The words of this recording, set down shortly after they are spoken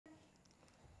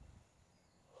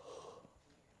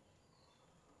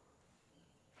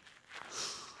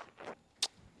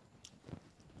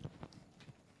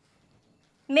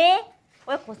මේ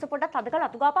ඔය කොස්ස පොඩක් අද කල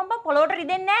අතු ගාපම් බං පොළොවට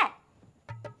රිදෙන්නේ නැහැ.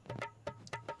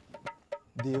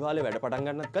 දේවාලේ වැඩ පටන්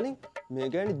ගන්නත් කලින් මේ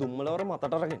ගෑණි දුම්මලවර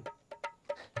මතට අරගෙන.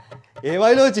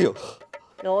 ඒවයි ලෝචියෝ.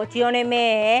 ලෝචියෝ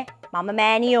නෙමේ මම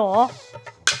මෑනියෝ.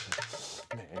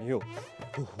 මෑනියෝ.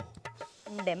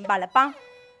 දැන් බලපන්.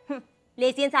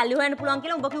 ලේසියෙන් සල්ලි හොයන්න පුළුවන්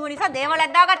කියලා උඹ කිව්ව නිසා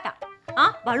දේවාලයක් දාගත්තා.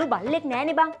 බලු බල්ලෙක්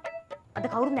නෑනේ බං. අද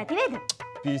කවුරුත් නැති වේද?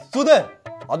 පිස්සුද?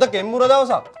 අද කෙම්මුර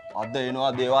දවසක්. අද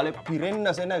එනවා දේවාලේ පිරෙන්න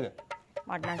සෙනග.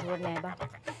 මට නම් ෂුවර් නෑ බං.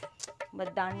 ඔබ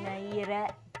දන්නේ ඊයේ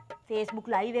Facebook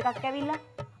live එකක් ඇවිල්ලා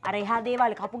අර එහා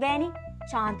දේවාලේ කපු ගෑණි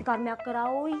ශාන්ති කර්මයක් කරා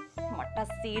ඕයි. මට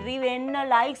සිරි වෙන්න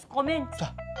likes comments.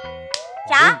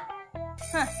 චා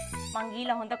මං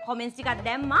ගිහලා හොඳ comments ටිකක්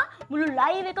දැම්මා. මුළු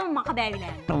live එකම මක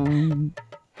බෑවිලා යනවා.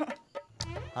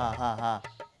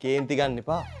 කේන්ති ගන්න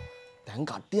එපා. දැන්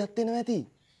කට්ටියත් එනවා ඇති.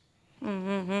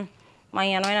 මම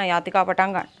යනවා එන යාතිකා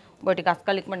පටන් ගන්න. ඔබ ටික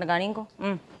අස්කල් ඉක්මනට ගනින්කෝ.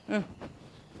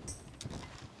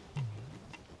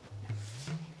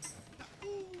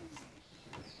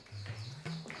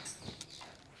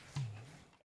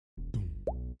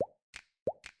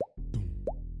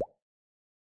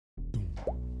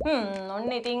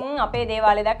 ඔන්න ඉතින් අපේ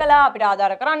දේවාලේ දැකලා අපිට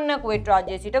ආධාර කරන්න කුවේට්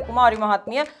රාජ්‍යයේ සිට කුමාරි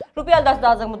මහත්මිය රුපියල්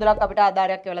 10000ක මුදලක් අපිට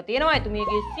ආධාරයක් කියලා තියෙනවා.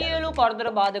 එතුමියගේ සියලු කරදර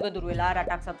බාධක දුරු වෙලා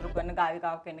රටක් සතුටු කරන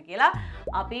ගාවිකාවක් වෙන්න කියලා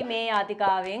අපි මේ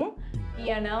යාතිකාවෙන්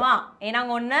කියනවා. එහෙනම්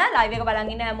ඔන්න ලයිව් එක බලන්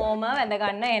ඉන්න හැමෝම වැඳ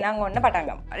ගන්න. එහෙනම් ඔන්න පටන්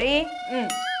ගමු. හරි?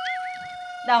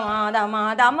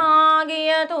 දමා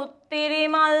ගිය තුත්තිරි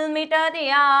මල් මිට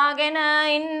තියාගෙන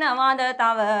ඉන්නවද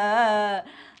තව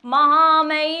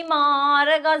මහාමයි මාර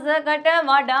ගසකට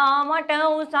වඩා මට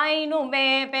උසයි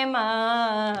නුඹේ පෙම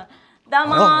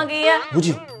දමා ගිය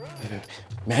මුජි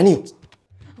මෑනියෝ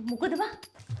මොකද බං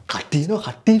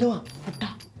කට්ටියනවා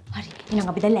පුතා හරි එහෙනම්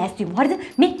අපි දැන් ලෑස්ති වෙමු හරිද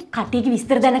මේ කට්ටියගේ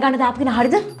විස්තර දැනගන්න දාපු කෙනා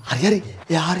හරිද හරි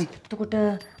එයා හරි එතකොට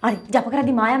හරි ජප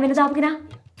කරද්දි මායම් වෙන දාපු කෙනා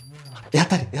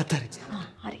එයාත් හරි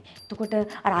හරි එතකොට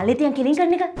අර අල්ලේ තියන් කෙලින්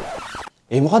කරන එක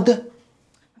ඒ මොකද්ද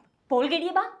පොල්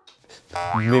ගෙඩිය බං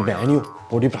මේ මෑනියෝ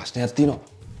පොඩි ප්‍රශ්නයක් තියෙනවා.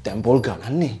 දැන් පොල්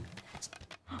ගණන්නේ.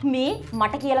 මේ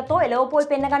මට කියලා තෝ එළව පොල්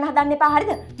පෙන්න ගන්න හදන්න එපා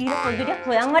හරිද? ඊළ පොල් ගෙඩියක්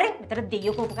හොයන් වරේ. මෙතන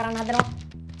දෙයියෝ කෝප කරන්න හදනවා.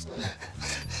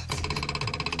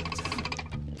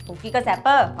 ඔකික සැප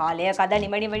කාලය කද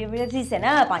නිමඩි සිසෙන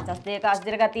පංචස්තේක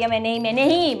අස්දිර ගතිය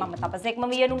මෙනෙහි මම තපසෙක්ම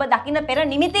විය නුඹ දකින්න පෙර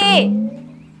නිමිති.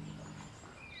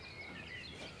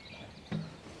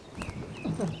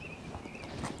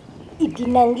 ඉතින්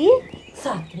නංගි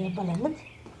සාත්‍රය බලන්න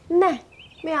නෑ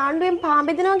මේ ආණ්ඩුවෙන් පාම්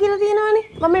බෙදනවා කියලා තියෙනවානේ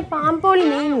මම මේ පාම් පොලි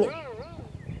නේ ඉන්නේ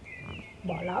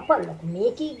බලාපල්ලක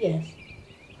මේකී ගෑස්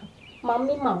මම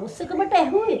මේ මවුස් එකකට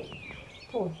ඇහුවේ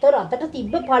පොත රතට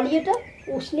තිබ්බ පළියට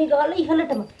උස්නේ ගාලා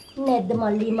ඉහළටම නැද්ද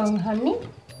මල්ලි මං අහන්නේ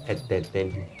ඇත්තෙන්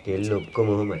කෙල්ල ඔක්කොම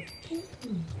ඔහමයි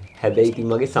හැබැයි ඉතින්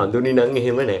මගේ සඳුනි නම්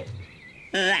එහෙම නෑ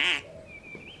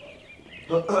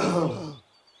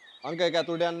අංක එක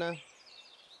ඇතුළට යන්න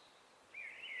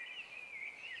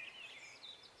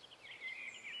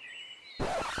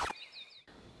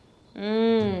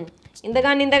ඉඳ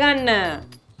ගන්න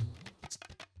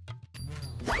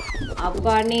ආපු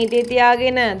කාරණේ ඉතේ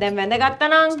තියාගෙන දැන් වැඳගත්තා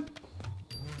නම්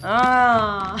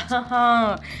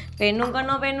පෙන්නුම්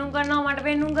කරනවා මට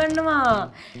පෙන්නුම් කරනවා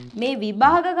මේ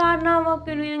විභාග කාරණාවක්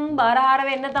වෙනුවෙන් බාරහාර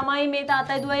වෙන්න තමයි මේ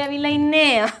තාත්තයි දුවයි ඇවිල්ලා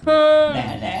ඉන්නේ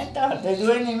නෑ තාත්තයි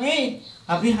දුවයි නෙමෙයි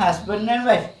අපි හස්බන්ඩ් and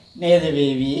wife නේද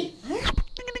බේබි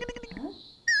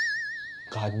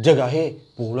කජ්ජ ගහේ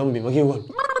පූලම් බිම කිව්වලු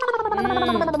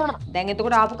දැන්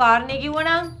එතකොට ආපු කාරණේ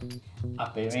කිව්වනම්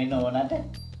අපේ මේ නෝනට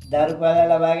දරුපල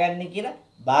ලබා ගන්න කියලා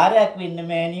බාරයක් වෙන්න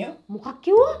මෑනියෝ මොකක්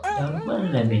කිව්වා දරුපල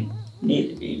ලැබෙන්න නේද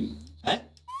බේබි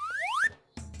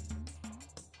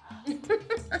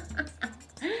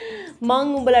මං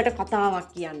උඹලට කතාවක්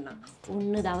කියන්නම්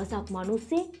ඔන්න දවසක්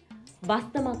මිනිස්සේ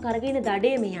බස්තමක් අරගෙන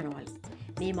දඩේ මේ යනවලු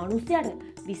මේ මිනිස්සයාට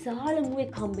විශාල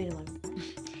මුවෙක් හම්බ වෙනවලු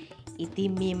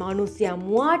ඉතින් මේ මිනිස්සයා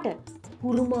මුවාට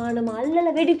හුරුමානම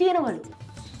අල්ලලා වෙඩි තියනවලු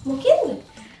මොකෙන්ද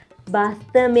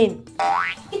බස්තමෙන්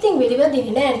ඉතින් වෙඩි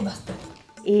වදින්නේ නෑනේ බස්තම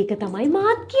ඒක තමයි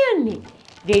මාත් කියන්නේ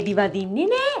වෙඩි වදින්නේ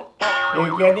නෑ ඒ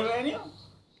කියන්නේ මෑනියෝ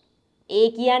ඒ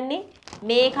කියන්නේ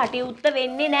මේ කටයුත්ත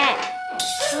වෙන්නේ නෑ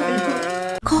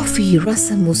Coffee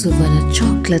rasa musuwana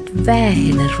chocolate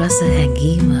වැහෙන රස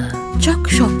හැඟීම Choc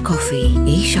Shock Coffee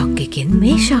ඒ shock එකෙන්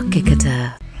මේ shock එකට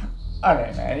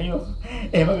අනේ මෑනියෝ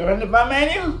එහෙම කරන්න බෑ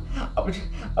මෑනියෝ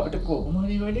අපිට කොහොම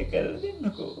හරි වැඩේ කරලා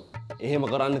දෙන්නකෝ එහෙම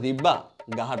කරන්න තිබ්බා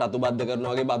ගහට අතු බද්ද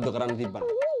කරනවා වගේ බද්ද කරන්න තිබ්බා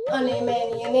අනේ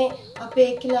මෑනියනේ අපේ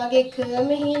එක්කෙනාගේ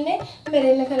කර්මෙහිනේ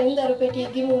මෙරෙන්න කලින් දරු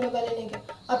පෙටියගේ මූණ බලන එක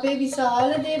අපේ විශාල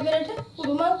දේවලට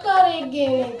උරුමකාරයෙක්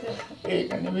ගේන එක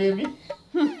ඒකනේ බේබි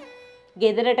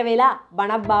ගෙදරට වෙලා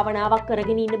බණක් භාවනාවක්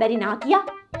කරගෙන ඉන්න බැරි නාකියා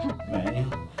මෑනියෝ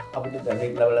අපිට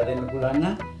දඩේක් ලවලා දෙන්න පුළුවන්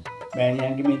නම්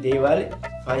මෑණියන්ගේ මේ දේවාලේ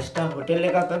 5 star hotel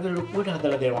එකක් අද ලොකුවට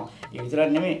හදලා දෙනවා. ඒ විතරක්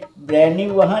නෙමෙයි brand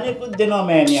new වාහනයකුත් දෙනවා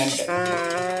මෑණියන්ට.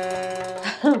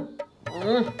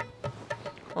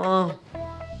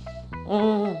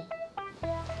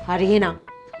 හරි එහෙනම්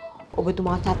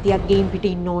ඔබතුමා සතියක් ගෙයින් පිට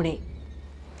ඉන්න ඕනේ.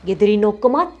 ගෙදරින්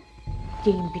ඔක්කොමත්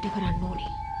ගෙයින් පිට කරන්න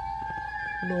ඕනේ.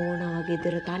 නෝනා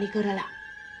ගෙදර තනි කරලා.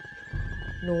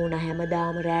 නෝනා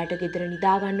හැමදාම රැට ගෙදර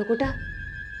නිදා ගන්නකොට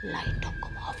ලයිට්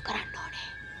ඔක්කොම ඔෆ් කරන්න ඕනේ.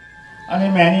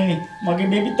 අනේ මෑණියනි මගේ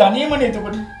බේබි තනියමනේ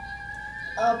එතකොට.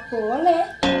 අපෝනේ.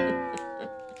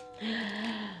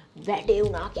 වැඩේ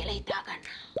වුණා කියලා හිතා ගන්න.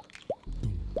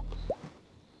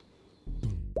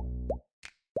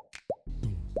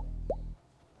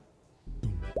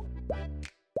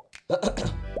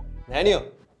 නෑනියෝ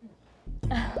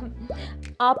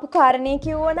ආපු කාරණේ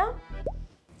කිව්වනම්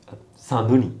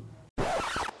සඳුනි.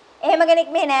 එහෙම කෙනෙක්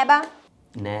මේ නෑ බං.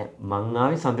 නෑ මං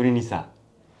ආවේ සඳුනි නිසා.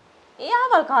 ඒ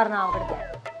ආවල් කාරණාවකට.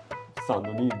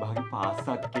 සඳුනි භාගි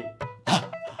පාස්සක්කේ.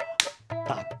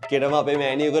 ටක්කෙටම අපේ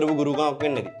මෑනියෝ කරපු ගුරුකමක්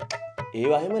වෙන්න ඇති. ඒ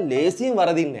වගේම ලේසියෙන්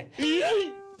වරදින්නේ නෑ.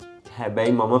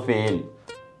 හැබැයි මම ෆේල්.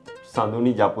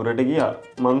 සඳුනි ජපුරට ගියා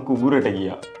මං කුඹුරට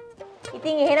ගියා.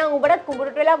 ඉතින් එහෙනම් උඹට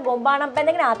කුඹුරට වෙලා ගොම්බානම්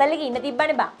බැඳගෙන ආතල්ලේ ඉන්න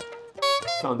තිබ්බනේ බං.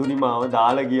 සඳුනි මාව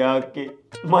දාලා ගියා අක්කේ.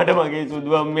 මට මගේ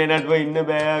සුදු අම්මේ නටව ඉන්න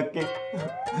බෑ අක්කේ.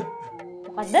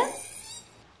 මොකද්ද?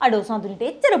 අඩෝ සඳුනිට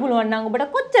එච්චර පුළුවන් නම් ඔබට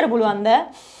කොච්චර පුළුවන්ද?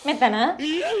 මෙතන.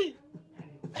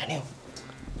 නෑනියෝ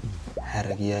හැර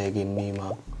ගියා ගෙන්නීම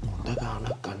හොඳ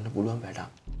ගාණක් ගන්න පුළුවන් වැඩක්.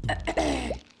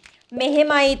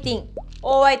 මෙහෙමයි ඉතින්.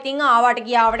 ඕවා ඉතින් ආවට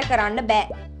ගියාවට කරන්න බෑ.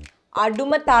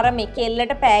 අඩුම තරමේ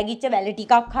කෙල්ලට පෑගිච්ච වැල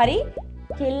ටිකක් හරි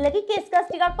කෙල්ලගේ කෙස් ගස්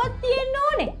ටිකක්වත් තියෙන්න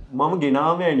ඕනේ. මම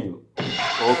ගෙනාව මෑනියෝ.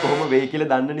 ඕක කොහොම වෙයි කියලා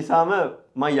දන්න නිසාම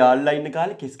මම යාළුලා ඉන්න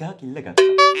කාලේ කෙස් ගහ කිල්ල ගත්තා.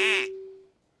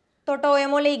 තොට ඔය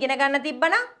මොලේ ඉගෙන ගන්න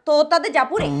තිබ්බනම් තෝත් අද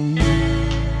ජපුරේ.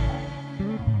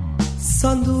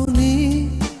 සඳුනි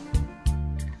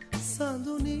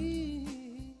සඳුනි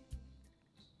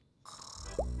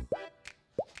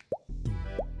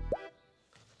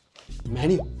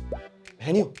මෑනියෝ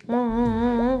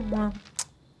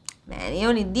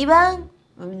මෑනියෝ නිද්දි බං.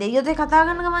 මම දෙයියොත් එක්ක කතා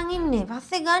කරන ගමන් ඉන්නේ.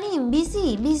 පස්සේ ගනින්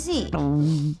බිසි.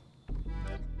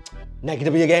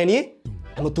 නැගිටපිය ගෑණියේ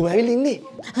හැමතුම ඇවිල්ලා ඉන්නේ.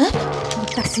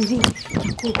 ටක්සිරි.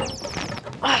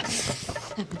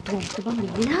 අපිට බං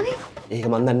මිදිනාවේ. ඒක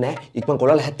මන් දන්නේ නැහැ. ඉක්මන්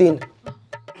කොළවල හැත්තේන්න.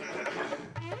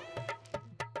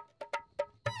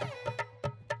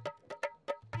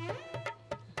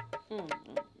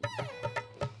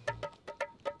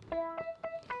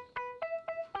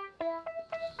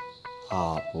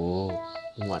 ආපෝ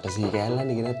මට සී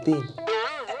කෑල්ලන්නේ ගෙනත් තියෙන්නේ.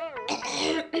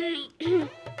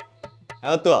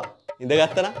 හැවතුවා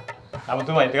ඉඳගත්තා නම්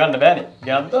අමුතුමයි ඉඳ ගන්න බෑනේ.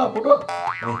 ගියන්තෝ පුටුව.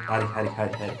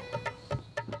 හරි.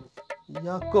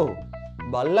 යක්කෝ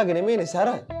බල්ලාගෙන නෙමෙයිනේ සර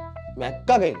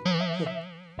මැක්කගෙන.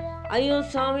 අයියෝ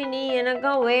ස්වාමිනී එනක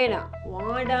වේලා.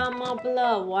 வாடா மாப்பிள்ள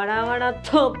වඩා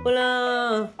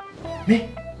තොප්පලා. මේ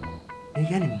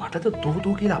කියන්නේ මටද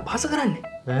තෝ කියලා අපහාස කරන්නේ.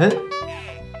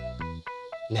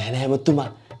 නෑ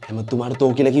හැමතුමාට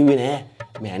තෝ කියලා කිව්වේ නෑ.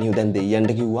 මෑනියෝ දැන්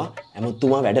දෙයියන්ට කිව්වා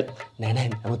හැමතුමා වැඩ නෑ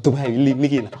හැමතුමා ඇවිල්ලා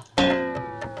ඉන්නේ කියලා.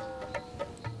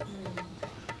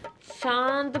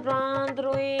 ශාන්ත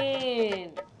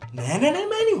ප්‍රාන්තරුවේ නෑ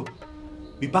මෑනියෝ.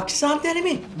 විපක්ෂ සාන්තය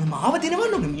නෙමෙයි. මේ මාව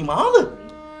දිනවන්න ඕනේ. මේ මාව.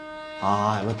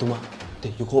 හැමතුමා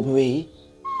දෙයියෝ කෝප වෙයි.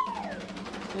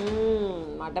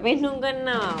 මට පෙන්නුම්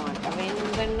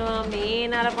කරනවා මේ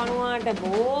නරපණුවාට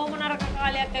බොහොම නරක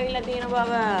කාලයක් ඇවිල්ලා තියෙන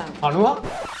බව. පණුවා?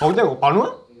 කවුද ඒක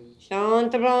පණුවා?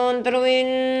 ශාන්ත ප්‍රාන්තරුවෙන්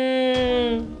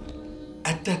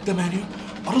ඇත්ත මෑනියෝ.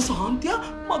 අර සාන්තියා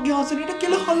මගේ ආසනයට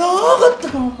කෙල හලාගත්ත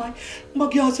ගමයි.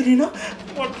 මගේ ආසනේන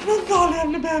මට නම් කාලේ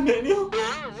යන්න බෑ මෑනියෝ.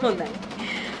 හොඳයි.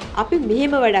 අපි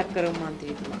මෙහෙම වැඩක් කරමු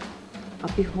මන්ත්‍රීතුමා.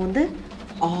 අපි හොඳ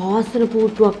ආසන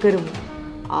පුටුවක් කරමු.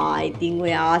 ඉතින්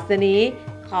ඔය ආසනේ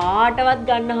කාටවත්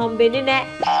ගන්න හම්බෙන්නේ නැහැ.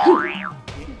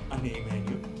 අනේ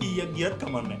මෑනියෝ කීයක් ගියත්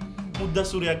කමන්නේ.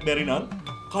 මුද්දසුරයක් බැරි නම්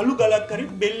කළු ගලක් හරි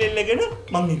බෙල් එල්ලගෙන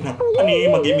මං ඉන්නම්. අනේ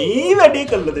මගේ මේ වැඩේ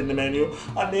කරලා දෙන්න මෑනියෝ.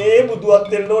 අනේ බුදුවත්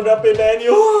දෙන්න ඕනේ අපේ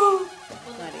මෑනියෝ.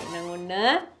 හරි නම් ඔන්න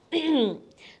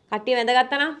කට්ටිය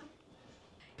වැඳගත්තා නම්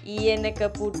ඊයනක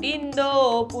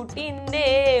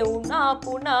පුටින්දේ උනා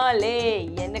පුනාලේ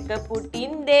ඊයනක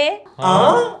පුටින්දේ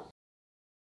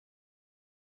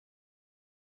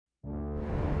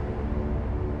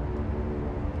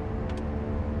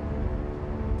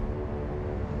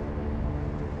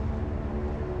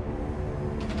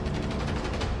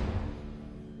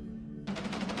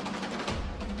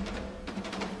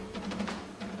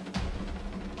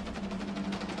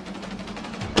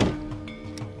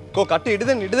කෝ කට්ටිය ඉඩ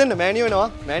දෙන්න මෑනියෝ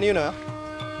වෙනවා.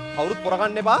 කවුරුත් පොර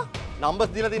ගන්න එපා.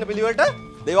 නම්බර්ස් දීලා තියෙන පිළිවෙලට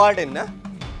දේවාලට එන්න.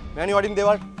 මෑණි වඩින්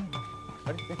දේවාලට.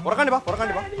 හරි. පොරකන්න බා.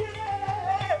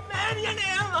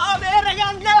 මෑණියනේ ආ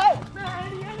බේරගන්න.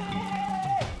 මෑණියනේ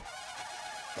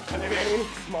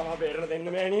මාව බේරලා දෙන්න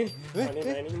මෑණියනේ. අනේ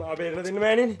මෑණියනේ මාව බේරලා දෙන්න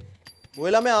මෑණියනේ.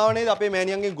 ඔයලා මේ ආව නේද අපේ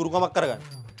මෑණියන්ගෙන් ගුරුකමක් කරගන්න.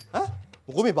 ඈ?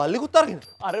 මොකෝ මේ බල්ලෙකුත් අරගෙන.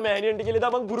 අර මෑණියන්ට කියලා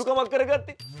තමන් ගුරුකමක්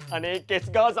කරගත්තේ. අනේ කෙස්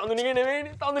ගාව සඳුනිගේ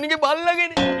නෙවෙයිනේ. සඳුනිගේ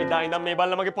බල්ලගේනේ. එදා ඉඳන් මේ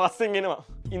බල්ලා මගේ පස්සෙන් එනවා.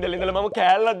 ඉඳලා මම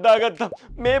කෑල්ලක් දාගත්තා.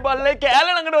 මේ බල්ලේ කෑල්ල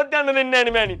ළඟටවත් යන්න දෙන්නේ නැහැ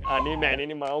නේ මෑණි. අනේ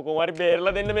මෑණිනේ මාව කොහොම හරි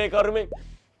බේරලා දෙන්න මේ කර්මෙන්.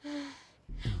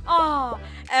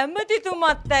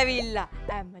 ඇමතිතුමත් ඇවිල්ලා.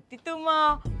 ඇමතිතුමා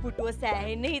පුටුව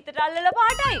සෑහෙන්න හිතට අල්ලලා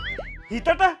පාටයි.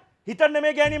 හිතට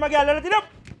නෙමේ ගෑණි මගේ අල්ලලා තිනා.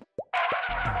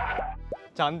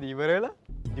 ඡන්ද ඉවර වෙලා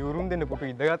දිවුරුම් දෙන්න පුටු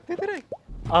ඉඳගත්ත විතරයි.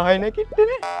 ආයෙ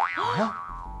නැකිට්ටනේ.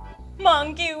 මං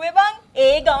කිව්වේ බං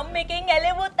ඒ ගම් එකෙන්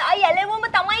ඇලෙවොත් ආයි ඇලෙවම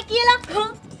තමයි කියලා.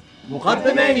 මොකද්ද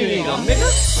මෑණි මේ ගම් එක?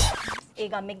 ඒ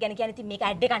ගම් එක ගැන කියන්නේ ඉතින් මේක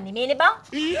ඇඩ් එකක් නෙමේනේ බං.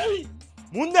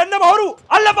 මුන් දෙන්න බහරු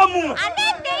අල්ලපන් මුන්.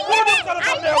 අනේ දෙයියනේ.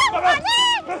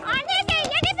 අනේ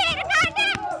දෙයියනේ පෙරකාට.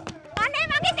 අනේ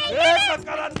මගේ දෙයියනේ. ඒක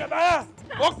කරන්න බෑ.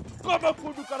 ඔක්කොම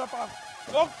කුඩු කරපන්.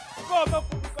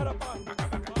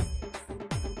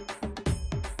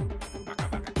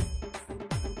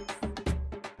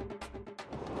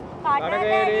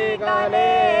 කඩගිරි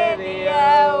කලේ දිය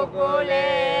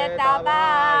උකුලේ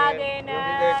තබාගෙන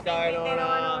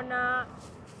පිටිනෝනා.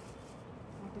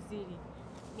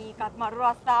 මේකත් මරු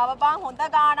රස්තාව බං හොඳ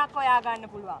ගානක් හොයා ගන්න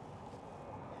පුළුවන්.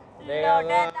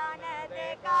 ලොඩ තන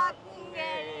දෙකක්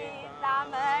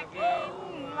සමගින්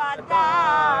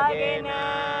වදාගෙන.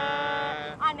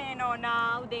 අනේ නෝනා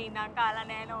උදේ ඉඳන් කාලා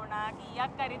නෑ නෝනා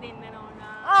කීයක් හරි දෙන්න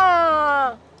නෝනා.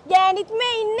 ගෑනිත්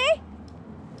මේ ඉන්නේ.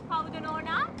 කවුද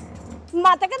නෝනා?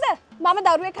 මතකද මම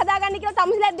දරුවෙක් හදාගන්න කියලා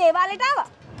තමුසලා දේවාලයට ආවා.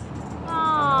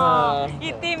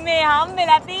 ඉතින් මේ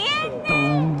හම්බෙලා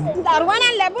තියෙන්නේ. දරුවා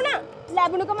නම් ලැබුණා.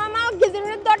 ලැබුණකම මම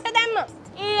ගෙදරින් දොට්ට දැම්මා.